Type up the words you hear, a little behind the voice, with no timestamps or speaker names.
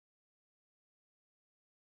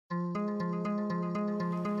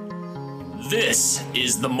This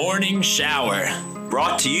is the Morning Shower.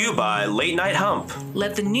 Brought to you by Late Night Hump.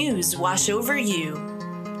 Let the news wash over you.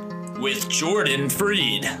 With Jordan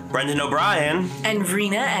Freed, Brendan O'Brien, and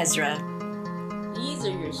Rena Ezra. These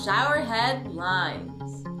are your shower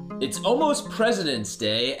headlines. It's almost President's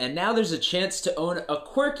Day, and now there's a chance to own a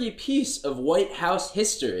quirky piece of White House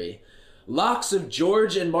history. Locks of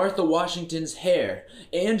George and Martha Washington's hair,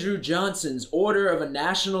 Andrew Johnson's order of a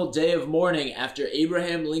national day of mourning after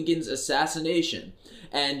Abraham Lincoln's assassination,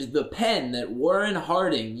 and the pen that Warren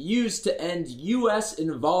Harding used to end U.S.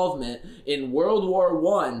 involvement in World War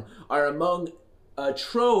I are among a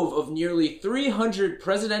trove of nearly 300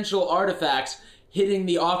 presidential artifacts hitting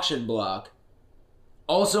the auction block.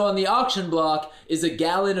 Also on the auction block is a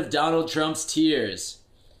gallon of Donald Trump's tears.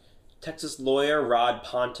 Texas lawyer Rod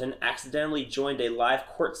Ponton accidentally joined a live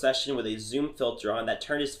court session with a Zoom filter on that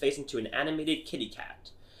turned his face into an animated kitty cat.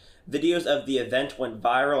 Videos of the event went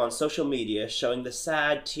viral on social media, showing the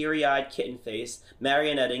sad, teary-eyed kitten face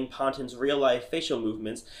marionetting Ponton's real-life facial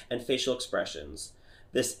movements and facial expressions.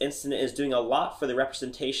 This incident is doing a lot for the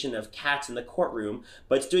representation of cats in the courtroom,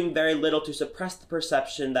 but it's doing very little to suppress the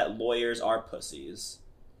perception that lawyers are pussies.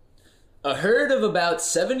 A herd of about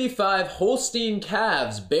 75 Holstein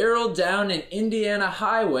calves barreled down an Indiana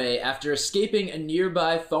highway after escaping a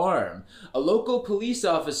nearby farm. A local police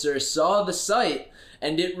officer saw the sight,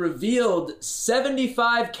 and it revealed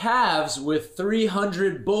 75 calves with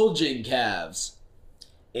 300 bulging calves.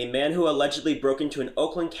 A man who allegedly broke into an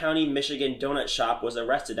Oakland County, Michigan donut shop was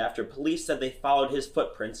arrested after police said they followed his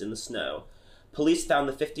footprints in the snow. Police found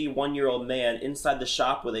the 51-year-old man inside the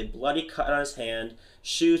shop with a bloody cut on his hand,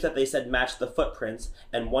 shoes that they said matched the footprints,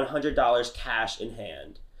 and $100 cash in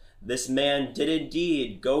hand. This man did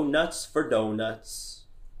indeed go nuts for donuts.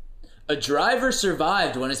 A driver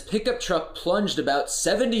survived when his pickup truck plunged about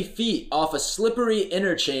 70 feet off a slippery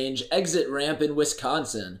interchange exit ramp in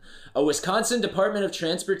Wisconsin. A Wisconsin Department of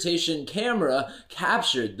Transportation camera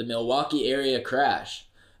captured the Milwaukee area crash.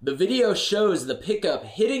 The video shows the pickup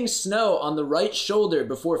hitting snow on the right shoulder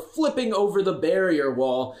before flipping over the barrier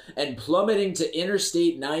wall and plummeting to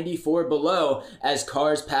Interstate 94 below as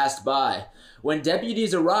cars passed by. When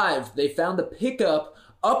deputies arrived, they found the pickup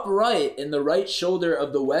upright in the right shoulder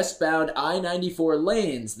of the westbound I-94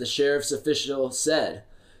 lanes, the sheriff's official said.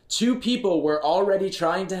 2 people were already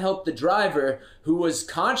trying to help the driver, who was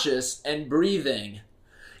conscious and breathing.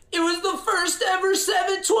 It was the first ever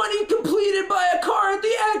 720 completed by a car at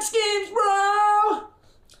the X Games, bro!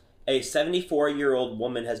 A 74-year-old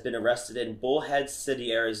woman has been arrested in Bullhead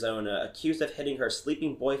City, Arizona, accused of hitting her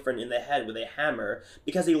sleeping boyfriend in the head with a hammer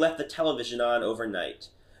because he left the television on overnight.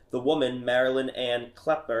 The woman, Marilyn Ann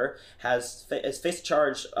Klepper, has faced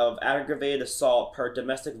charge of aggravated assault per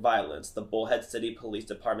domestic violence, the Bullhead City Police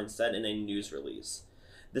Department said in a news release.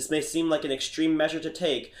 This may seem like an extreme measure to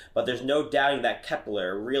take, but there's no doubting that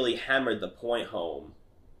Kepler really hammered the point home.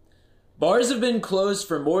 Bars have been closed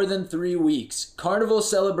for more than 3 weeks. Carnival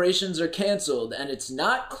celebrations are canceled, and it's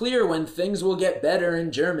not clear when things will get better in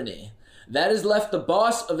Germany. That has left the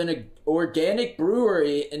boss of an organic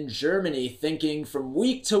brewery in Germany thinking from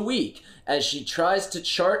week to week as she tries to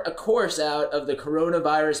chart a course out of the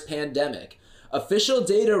coronavirus pandemic. Official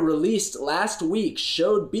data released last week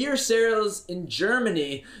showed beer sales in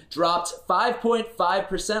Germany dropped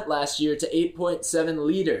 5.5% last year to 8.7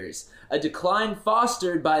 liters, a decline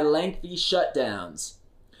fostered by lengthy shutdowns.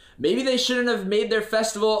 Maybe they shouldn't have made their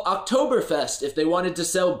festival Oktoberfest if they wanted to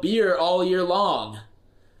sell beer all year long.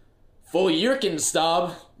 Full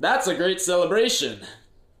Yerkenstab, that's a great celebration.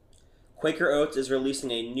 Quaker Oats is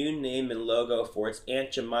releasing a new name and logo for its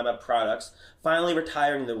Aunt Jemima products, finally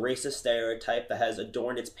retiring the racist stereotype that has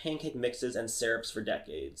adorned its pancake mixes and syrups for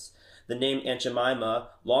decades. The name Aunt Jemima,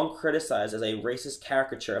 long criticized as a racist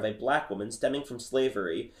caricature of a black woman stemming from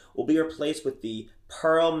slavery, will be replaced with the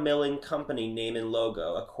Pearl Milling Company name and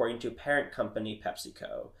logo, according to parent company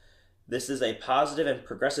PepsiCo. This is a positive and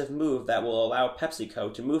progressive move that will allow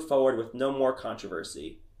PepsiCo to move forward with no more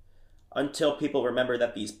controversy. Until people remember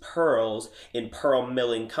that these pearls in Pearl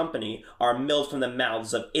Milling Company are milled from the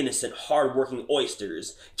mouths of innocent, hard-working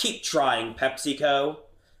oysters. Keep trying, PepsiCo.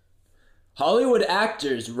 Hollywood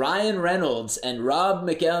actors Ryan Reynolds and Rob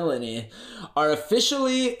McElhenney are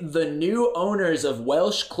officially the new owners of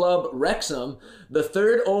Welsh club Wrexham, the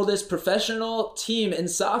third oldest professional team in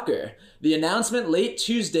soccer. The announcement late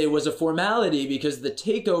Tuesday was a formality because the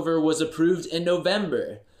takeover was approved in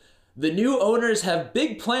November. The new owners have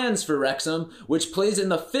big plans for Wrexham, which plays in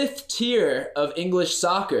the 5th tier of English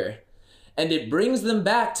soccer, and it brings them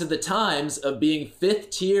back to the times of being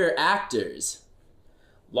 5th tier actors.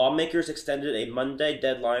 Lawmakers extended a Monday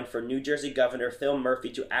deadline for New Jersey Governor Phil Murphy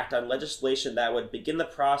to act on legislation that would begin the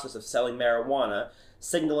process of selling marijuana,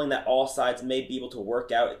 signaling that all sides may be able to work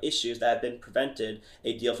out issues that have been prevented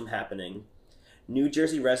a deal from happening. New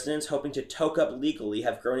Jersey residents hoping to toke up legally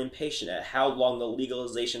have grown impatient at how long the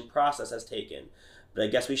legalization process has taken, but I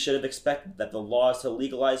guess we should have expected that the laws to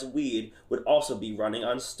legalize weed would also be running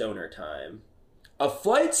on stoner time. A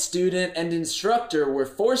flight student and instructor were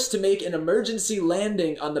forced to make an emergency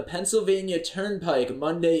landing on the Pennsylvania Turnpike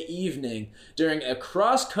Monday evening during a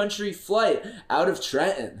cross-country flight out of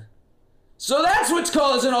Trenton. So that's what's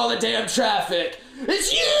causing all the damn traffic!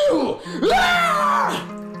 It's you!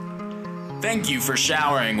 Ah! Thank you for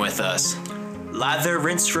showering with us. Lather,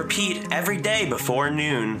 rinse, repeat every day before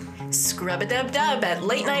noon. Scrub-a-dub-dub at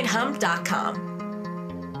latenighthump.com.